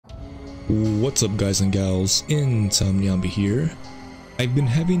What's up guys and gals, Insomniambi here. I've been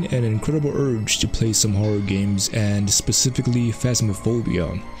having an incredible urge to play some horror games and specifically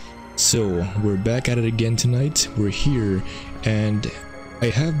Phasmophobia. So we're back at it again tonight, we're here, and I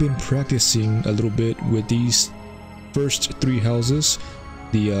have been practicing a little bit with these first three houses,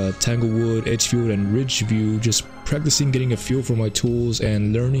 the Tanglewood, Edgefield, and Ridgeview, just practicing getting a feel for my tools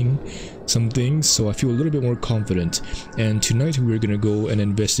and learning some things, so I feel a little bit more confident. And tonight we're gonna go and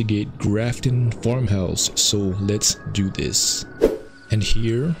investigate Grafton Farmhouse, so let's do this. And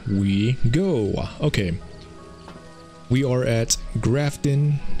here we go. Okay, we are at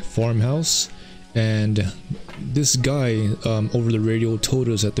Grafton Farmhouse, and this guy over the radio told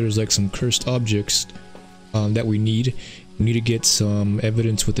us that there's like some cursed objects that we need. We need to get some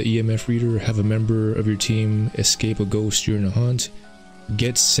evidence with the EMF reader, have a member of your team escape a ghost during a hunt,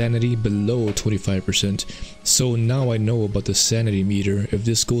 get sanity below 25%. So now I know about the sanity meter. If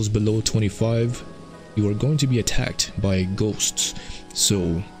this goes below 25, you are going to be attacked by ghosts.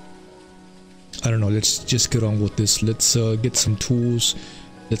 So I don't know, let's just get on with this. Let's get some tools.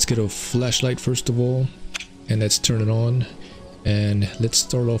 Let's get a flashlight first of all, and let's turn it on, and let's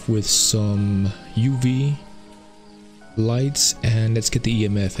start off with some UV lights, and let's get the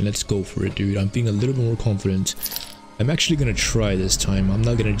EMF and let's go for it, dude. I'm feeling a little bit more confident. I'm actually gonna try this time. I'm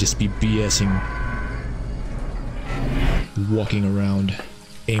not gonna just be BSing, walking around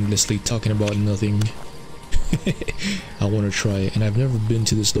aimlessly talking about nothing. I want to try it, and I've never been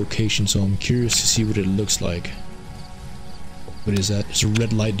to this location, so I'm curious to see what it looks like. What is that? It's a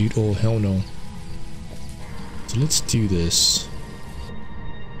red light, dude. Oh hell no. So let's do this.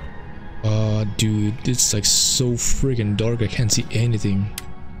 Dude, it's like so freaking dark, I can't see anything.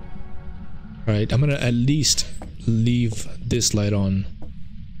 Alright, I'm gonna at least leave this light on,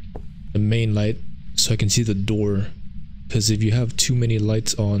 the main light, so I can see the door, because if you have too many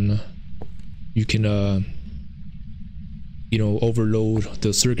lights on, you can you know, overload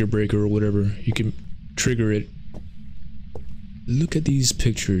the circuit breaker or whatever. You can trigger it. Look at these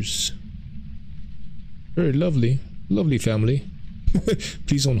pictures. Very lovely, lovely family.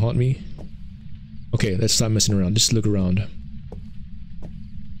 Please don't haunt me. Okay, let's stop messing around. Just look around.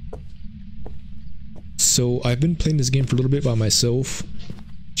 So I've been playing this game for a little bit by myself,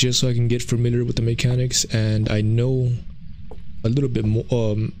 just so I can get familiar with the mechanics, and I know a little bit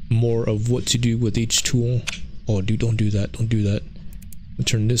more of what to do with each tool. Oh dude, don't do that, don't do that. I'll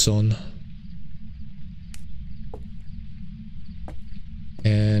turn this on.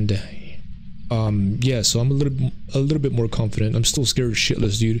 And yeah, so I'm a little bit more confident. I'm still scared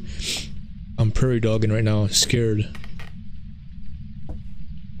shitless, dude. I'm prairie dogging right now, scared.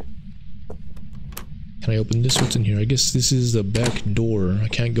 Can I open this? What's in here? I guess this is the back door. I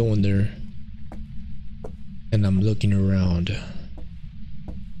can't go in there. And I'm looking around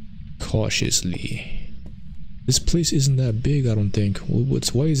cautiously. This place isn't that big, I don't think.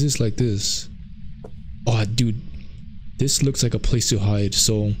 Why is this like this? Oh dude, this looks like a place to hide,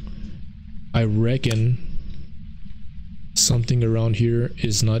 so I reckon something around here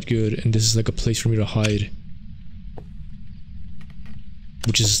is not good, and this is like a place for me to hide,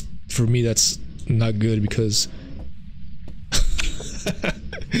 which is, for me, that's not good, because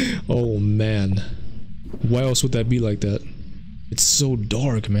oh man, why else would that be like that? It's so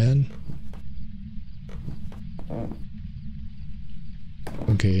dark, man.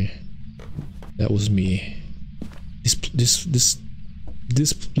 Okay, that was me.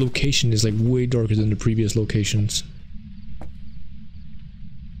 This location is like way darker than the previous locations.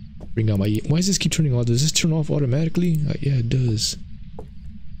 Bring out my why does this keep turning off? Does this turn off automatically? Yeah, it does.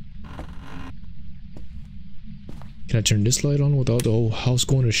 Can I turn this light on without the whole house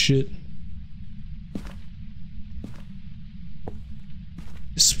going to shit?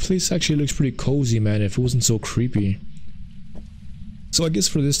 This place actually looks pretty cozy, man, if it wasn't so creepy. So I guess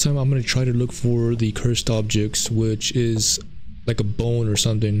for this time I'm gonna try to look for the cursed objects, which is like a bone or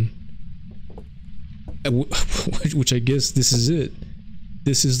something. Which I guess this is it.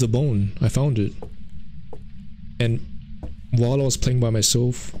 This is the bone. I found it. And while I was playing by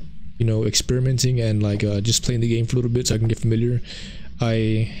myself, you know, experimenting and like just playing the game for a little bit so I can get familiar,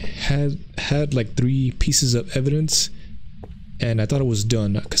 I had like 3 pieces of evidence, and I thought it was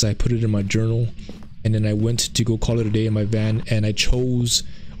done because I put it in my journal, and then I went to go call it a day in my van, and I chose,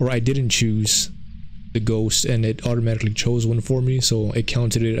 or I didn't choose the ghost, and it automatically chose one for me, so it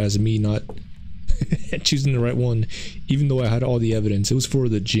counted it as me not choosing the right one, even though I had all the evidence. It was for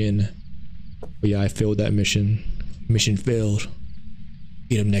the djinn. But yeah, I failed that mission. Mission failed.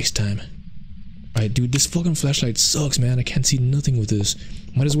 Get him next time. Alright, dude, this fucking flashlight sucks, man. I can't see nothing with this.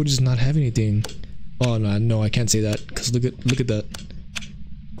 Might as well just not have anything. Oh no, no, I can't say that, because look at that.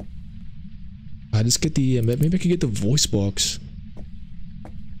 Let's get the, maybe I could get the voice box.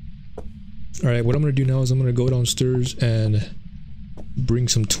 Alright, what I'm gonna do now is I'm gonna go downstairs and bring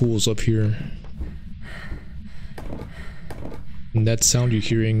some tools up here. And that sound you're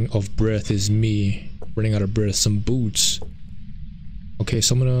hearing of breath is me running out of breath. Some boots. Okay,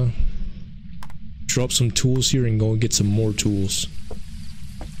 so I'm gonna drop some tools here and go and get some more tools.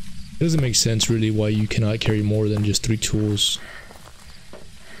 It doesn't make sense really why you cannot carry more than just 3 tools.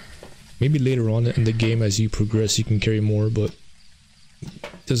 Maybe later on in the game as you progress you can carry more, but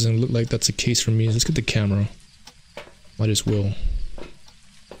it doesn't look like that's the case for me. Let's get the camera. Might as well.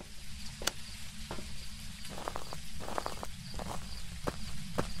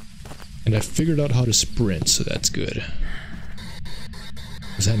 And I figured out how to sprint, so that's good.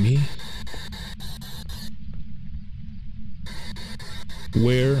 Is that me?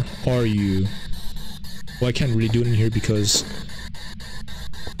 Where are you? Well, I can't really do it in here because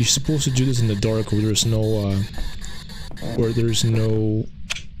you're supposed to do this in the dark where there's no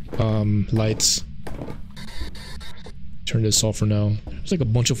lights. Turn this off for now. There's like a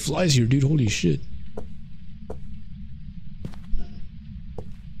bunch of flies here, dude. Holy shit.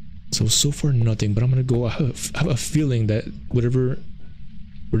 So far nothing, but I'm gonna go. I have a feeling that whatever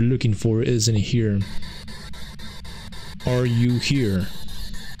we're looking for isn't here. Are you here?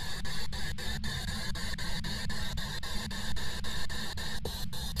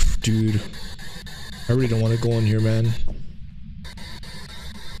 Dude, I really don't want to go in here, man.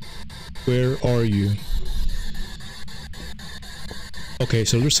 Where are you? Okay,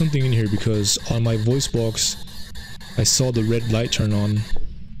 so there's something in here because on my voice box I saw the red light turn on.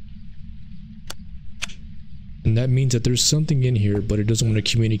 And that means that there's something in here, but it doesn't want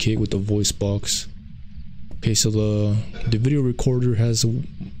to communicate with the voice box. Okay, so the video recorder has a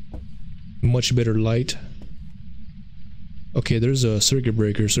much better light. Okay, there's a circuit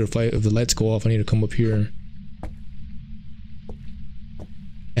breaker, so if the lights go off, I need to come up here.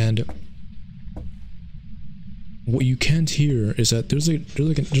 And what you can't hear is that there's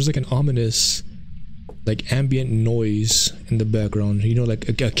like an ominous, like ambient noise in the background. You know, like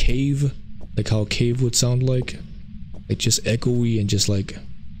a cave. Like how a cave would sound like just echoey and just like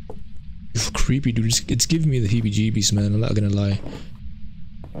creepy, dude. It's giving me the heebie-jeebies, man. I'm not gonna lie.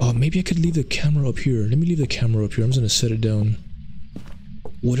 Maybe I could leave the camera up here. Let me leave the camera up here. I'm just gonna set it down.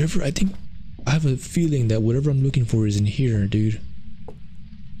 Whatever, I think I have a feeling that whatever I'm looking for is in here, dude.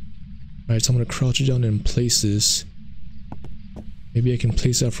 Alright, so I'm gonna crouch down and place this. Maybe I can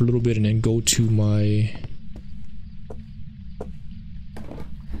place that for a little bit and then go to my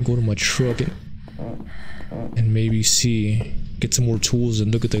truck and maybe get some more tools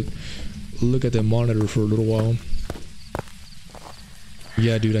and look at the monitor for a little while.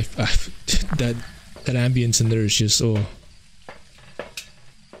 Yeah, dude, that ambience in there is just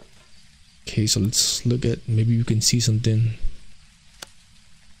Okay, so let's look at, maybe you can see something.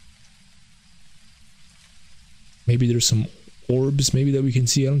 Maybe there's some orbs maybe that we can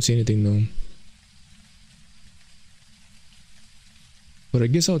see. I don't see anything though. But I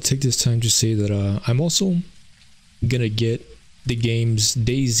guess I'll take this time to say that I'm also gonna get the games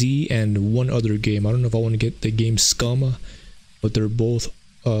DayZ and one other game. I don't know if I want to get the game Scum, but they're both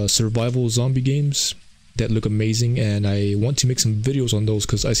survival zombie games that look amazing, and I want to make some videos on those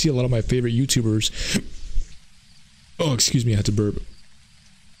because I see a lot of my favorite YouTubers. Oh, excuse me, I had to burp.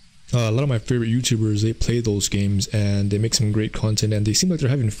 A lot of my favorite YouTubers, they play those games and they make some great content and they seem like they're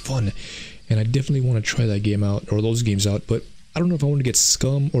having fun, and I definitely want to try that game out, or those games out. But I don't know if I want to get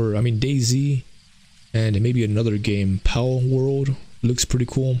Scum or, I mean, DayZ and maybe another game. Pal World looks pretty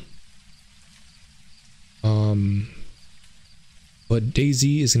cool. But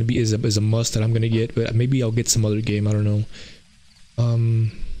DayZ is gonna be is a must that I'm gonna get, but maybe I'll get some other game. I don't know.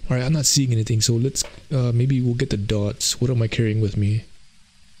 Alright, I'm not seeing anything, so let's maybe we'll get the dots. What am I carrying with me?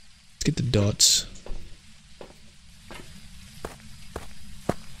 Let's get the dots.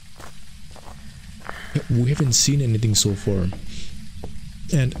 We haven't seen anything so far,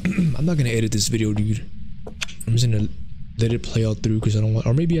 and I'm not gonna edit this video, dude. I'm just gonna let it play out through because I don't want,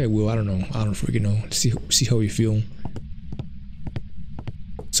 or maybe I will. I don't know. I don't freaking know. See how we feel.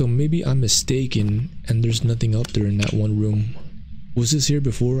 So maybe I'm mistaken, and there's nothing up there in that one room. Was this here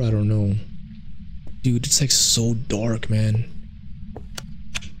before? I don't know. Dude, it's like so dark, man.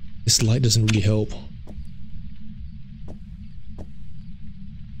 This light doesn't really help.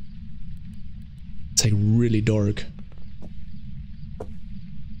 It's like really dark.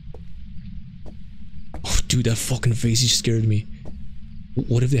 Oh, dude, that fucking face just scared me.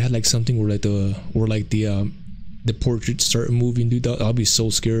 What if they had like something where like the portraits start moving, dude? I'll be so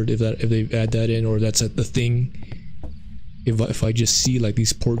scared if they add that in, or that's the thing. if I just see like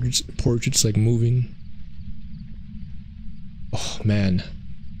these portraits like moving. Oh man,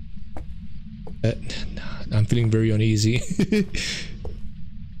 I'm feeling very uneasy.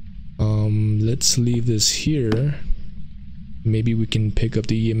 Let's leave this here. Maybe we can pick up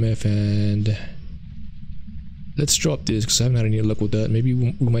the EMF and let's drop this because I haven't had any luck with that. Maybe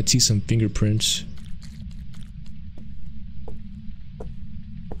we might see some fingerprints.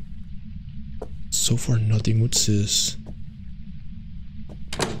 So far nothing. What's this?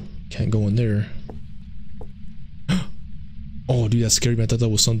 Can't go in there. Oh dude, that scared me. I thought that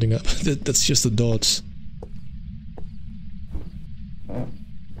was something up. That's just the dots.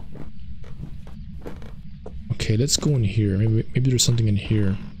 Okay, let's go in here. Maybe there's something in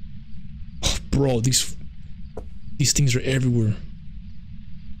here. Oh, bro, these things are everywhere.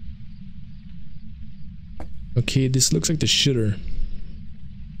 Okay, this looks like the shitter.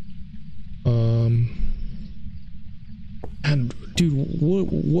 And dude,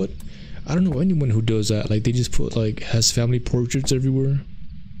 what? I don't know anyone who does that. Like they just put like has family portraits everywhere.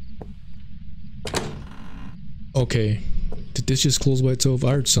 Okay, did this just close by itself?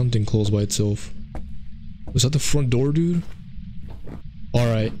 I heard something close by itself. Was that the front door, dude?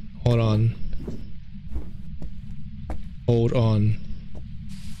 Alright, hold on. Hold on.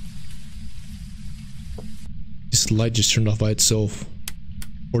 This light just turned off by itself.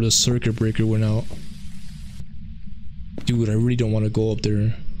 Or the circuit breaker went out. Dude, I really don't want to go up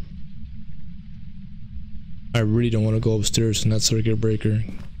there. I really don't want to go upstairs in that circuit breaker.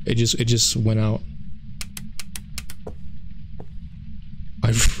 It just went out.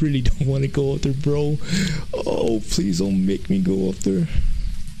 I really don't want to go up there, bro. Oh, please don't make me go up there.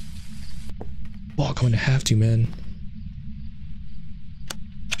 Fuck, I'm gonna have to, man.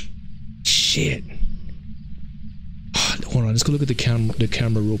 Shit. Hold on, let's go look at the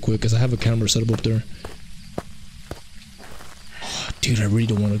camera real quick, because I have a camera set up there. Oh, dude, I really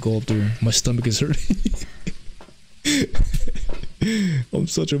don't want to go up there. My stomach is hurting. I'm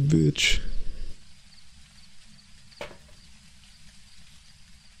such a bitch.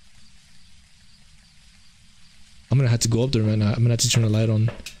 I'm gonna have to go up there, man. I'm gonna have to turn the light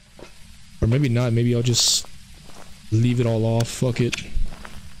on. Or maybe not. Maybe I'll just leave it all off. Fuck it.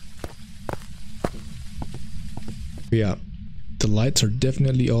 But yeah. The lights are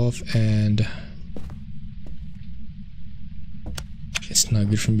definitely off and it's not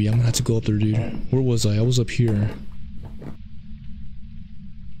good for me. I'm gonna have to go up there, dude. Where was I? I was up here.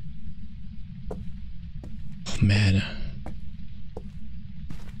 Oh, man.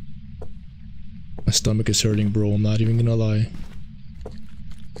 My stomach is hurting, bro. I'm not even gonna lie.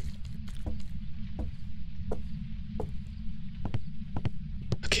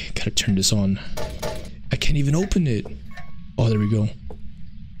 Okay, gotta turn this on. I can't even open it. Oh, there we go.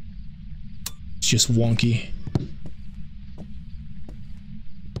 It's just wonky.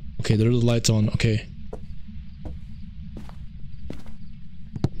 Okay, there are the lights on. Okay.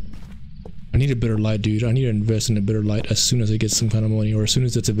 I need a better light, dude. I need to invest in a better light as soon as I get some kind of money or as soon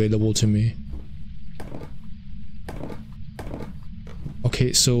as it's available to me.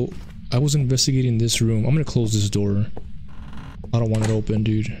 Okay, so I was investigating this room. I'm gonna close this door. I don't want it open,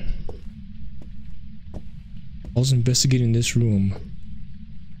 dude. I was investigating this room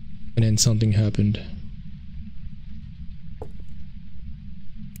and then something happened.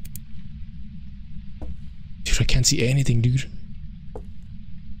 Dude, I can't see anything, dude.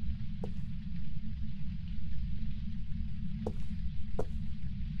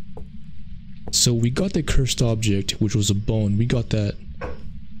 So we got the cursed object, which was a bone. We got that.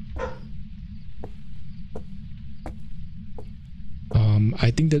 I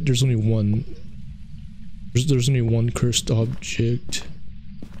think that there's only one. There's only one cursed object.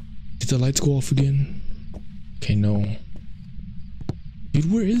 Did the lights go off again? Okay, no.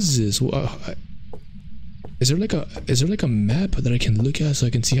 Dude, where is this? Is there like a map that I can look at so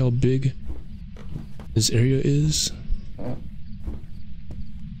I can see how big this area is?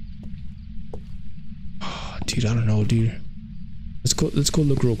 Oh, dude, I don't know, dude. Let's go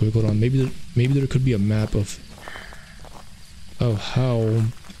look real quick. Hold on. Maybe there could be a map of how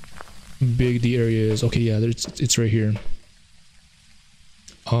big the area is. Okay, yeah, it's right here.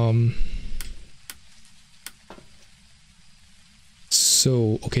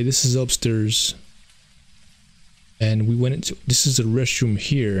 So okay, this is upstairs and we went into, this is a restroom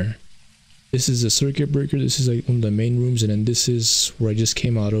here, this is a circuit breaker, this is like one of the main rooms, and then this is where I just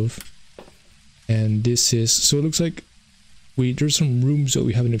came out of, and this is, so it looks like there's some rooms that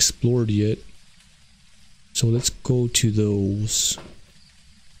we haven't explored yet, so let's go to those.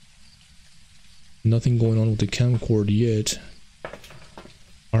 Nothing going on with the camcorder yet.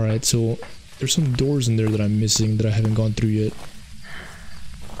 Alright, so There's some doors in there that I'm missing that I haven't gone through yet.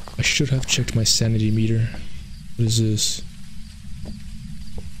 I should have checked my sanity meter. What is this?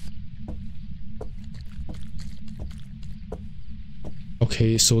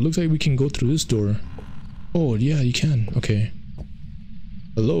 Okay, so it looks like we can go through this door. Oh, yeah, you can. Okay.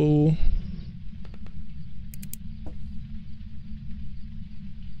 Hello?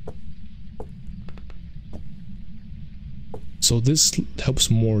 So this helps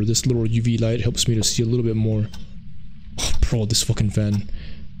more. This little UV light helps me to see a little bit more. Oh, bro, this fucking fan.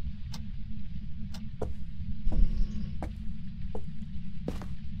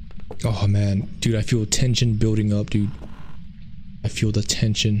 Oh man, dude, I feel tension building up, dude. I feel the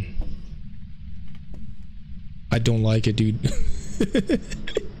tension. I don't like it, dude.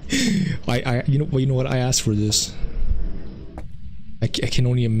 you know what? I asked for this. I can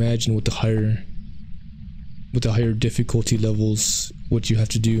only imagine with the higher difficulty levels what you have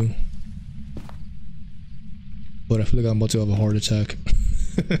to do. But I feel like I'm about to have a heart attack.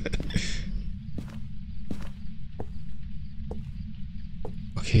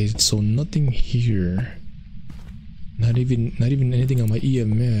 Okay, so nothing here. Not even anything on my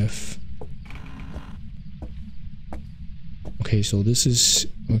EMF. Okay, so this is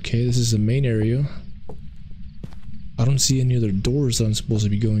the main area. I don't see any other doors that I'm supposed to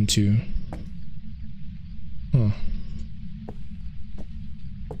be going to. Huh.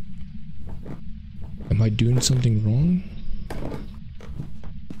 Am I doing something wrong?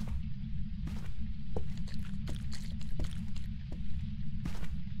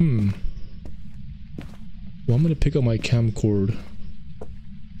 Well, I'm gonna pick up my camcord.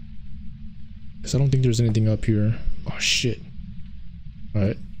 Because I don't think there's anything up here. Oh shit.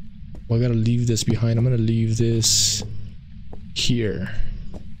 Alright. Well, I gotta leave this behind. I'm gonna leave this here.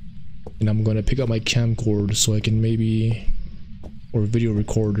 And I'm gonna pick up my camcord so I can maybe... or video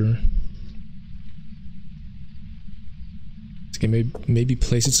recorder. So I can maybe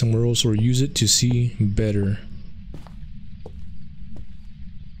place it somewhere else or use it to see better.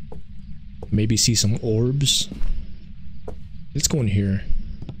 Maybe see some orbs. Let's go in here.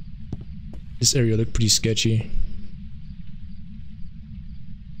 This area looked pretty sketchy.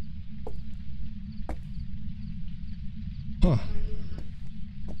 Huh.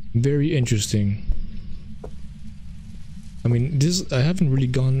 Very interesting. I mean, I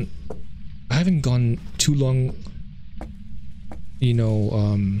haven't gone too long, you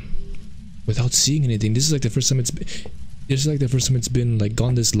know, without seeing anything. This is like the first time it's been like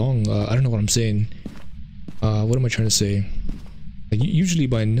gone this long. I don't know what I'm saying. What am I trying to say? Like, usually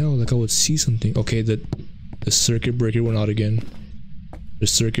by now, like, I would see something. Okay, the circuit breaker went out again. The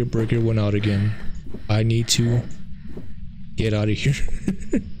circuit breaker went out again. I need to get out of here.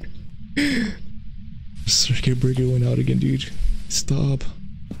 The circuit breaker went out again, dude. Stop.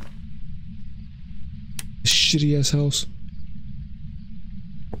 This shitty ass house.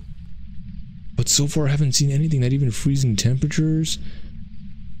 But so far I haven't seen anything, not even freezing temperatures.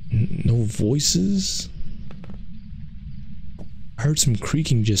 No voices. I heard some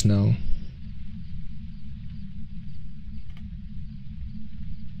creaking just now.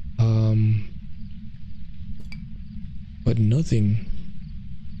 But nothing.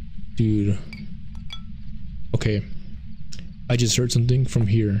 Dude. Okay. I just heard something from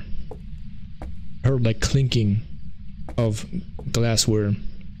here. I heard like clinking of glassware.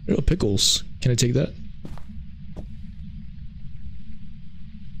 Little pickles. Can I take that?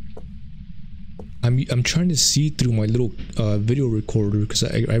 I'm trying to see through my little video recorder because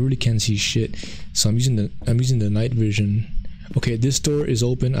I really can't see shit. So I'm using the night vision. Okay, this door is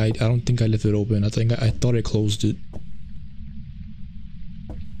open. I don't think I left it open. I thought I closed it.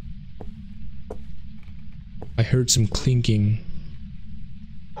 I heard some clinking,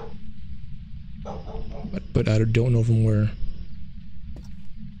 but I don't know from where.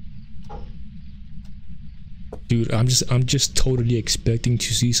 Dude, I'm just totally expecting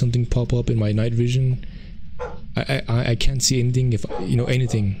to see something pop up in my night vision. I can't see anything, if you know,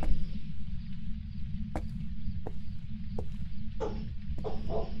 anything.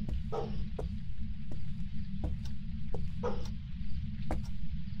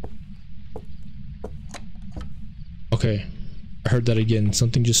 Okay, I heard that again.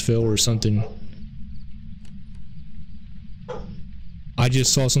 Something just fell or something. I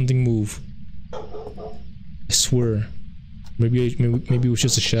just saw something move. I swear. Maybe it was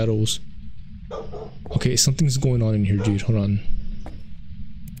just the shadows. Okay, something's going on in here, dude. Hold on.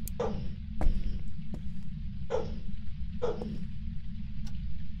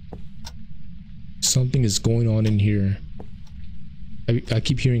 Something is going on in here. I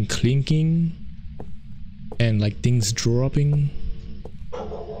keep hearing clinking and like things dropping.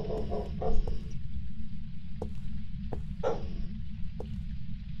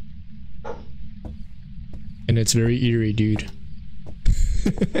 And it's very eerie, dude.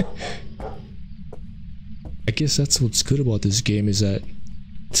 I guess that's what's good about this game, is that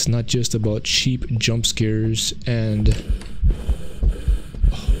it's not just about cheap jump scares and...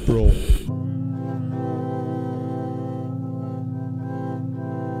 Oh, bro.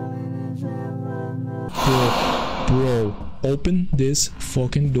 Bro, open this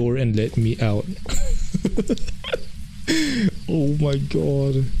fucking door and let me out. Oh my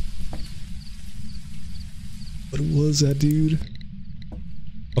god. What was that, dude?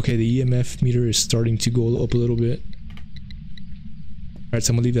 Okay, the EMF meter is starting to go up a little bit. Alright,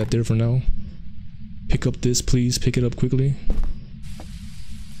 so I'm gonna leave that there for now. Pick up this, please. Pick it up quickly.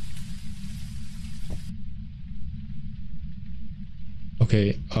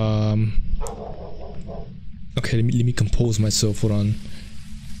 Okay, okay, let me compose myself. Hold on.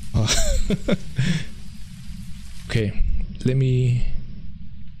 Okay, let me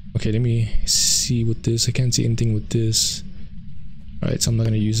see with this. I can't see anything with this. Alright, so I'm not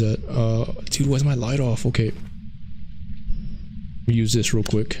gonna use that. Dude, why's my light off? Okay. Let me use this real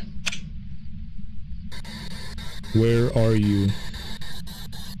quick. Where are you?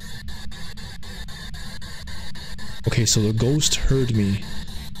 Okay, so the ghost heard me,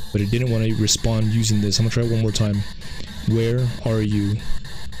 but it didn't want to respond using this. I'm gonna try it one more time. Where are you?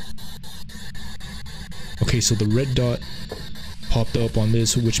 Okay, so the red dot popped up on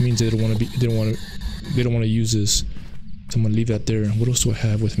this, which means they don't want to use this. So I'm gonna leave that there. What else do I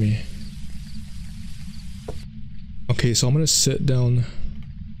have with me? Okay, so I'm gonna set down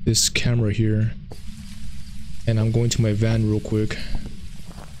this camera here, and I'm going to my van real quick.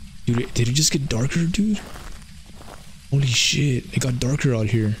 Dude, did it just get darker, dude? Holy shit, it got darker out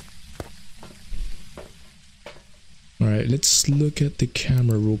here. Alright, let's look at the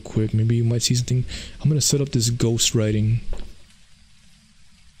camera real quick. Maybe you might see something. I'm gonna set up this ghost writing.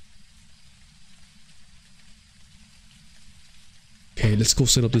 Okay, let's go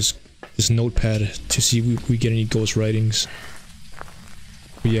set up this notepad to see if we get any ghost writings.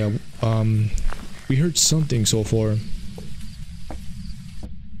 But yeah, we heard something so far,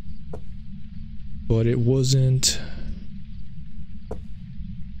 but it wasn't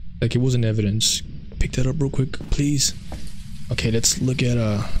like, it wasn't evidence. Pick that up real quick, please. Okay, let's look at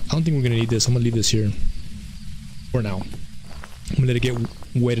I don't think we're gonna need this. I'm gonna leave this here for now. I'm gonna let it get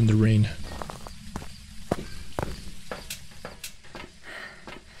wet in the rain.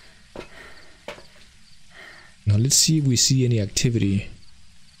 Now let's see if we see any activity.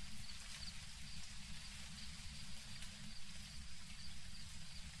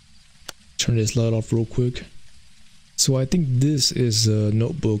 Turn this light off real quick. So I think this is a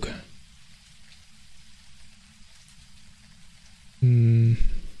notebook.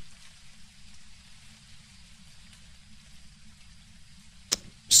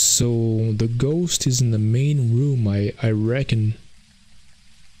 So the ghost is in the main room, I reckon.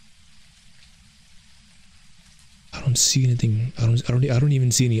 I don't see anything. I don't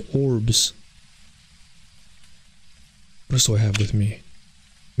even see any orbs. What else do I have with me?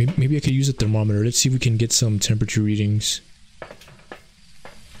 Maybe I could use a thermometer. Let's see if we can get some temperature readings.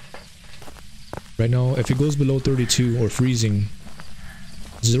 Right now, if it goes below 32 or freezing,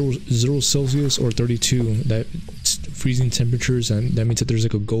 0 Celsius or 32, that's freezing temperatures, and that means that there's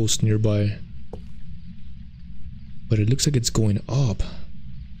like a ghost nearby. But it looks like it's going up.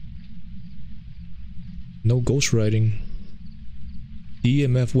 No ghost writing. The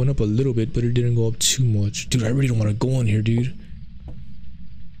EMF went up a little bit, but it didn't go up too much. Dude, I really don't want to go in here, dude.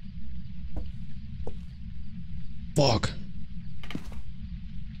 Fuck.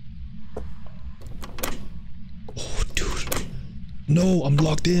 Oh, dude. No, I'm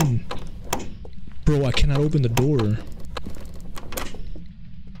locked in. Bro, I cannot open the door.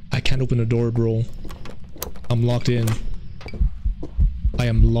 I can't open the door, bro. I'm locked in. I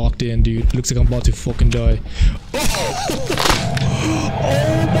am locked in, dude. It looks like I'm about to fucking die. Oh,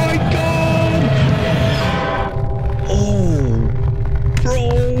 oh my god! Oh,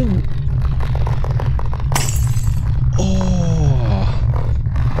 bro! Oh.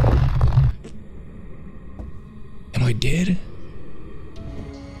 Am I dead?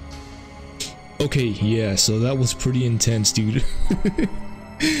 Okay, yeah, so that was pretty intense, dude.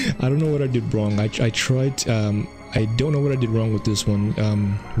 I don't know what I did wrong. I tried, I don't know what I did wrong with this one.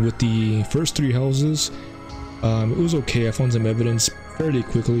 With the first 3 houses, it was okay. I found some evidence fairly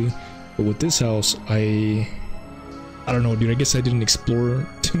quickly, but with this house, I don't know, dude. I guess I didn't explore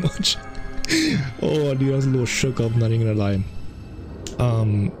too much. Oh, dude, I was a little shook up, not even gonna lie.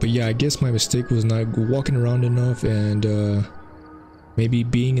 But yeah, I guess my mistake was not walking around enough and maybe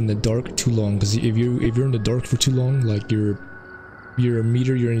being in the dark too long. Because if you're in the dark for too long, like your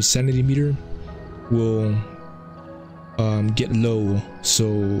insanity meter will get low.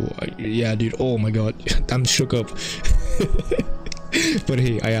 So yeah, dude, oh my god, I'm shook up. But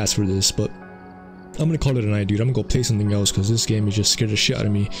hey, I asked for this, but I'm gonna call it a night, dude. I'm gonna go play something else because this game is just scared the shit out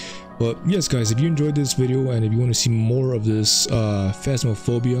of me. But yes, guys, if you enjoyed this video and if you want to see more of this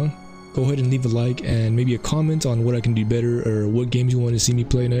Phasmophobia, go ahead and leave a like and maybe a comment on what I can do better or what games you want to see me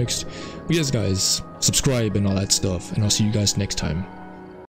play next. But yes, guys, subscribe and all that stuff, and I'll see you guys next time.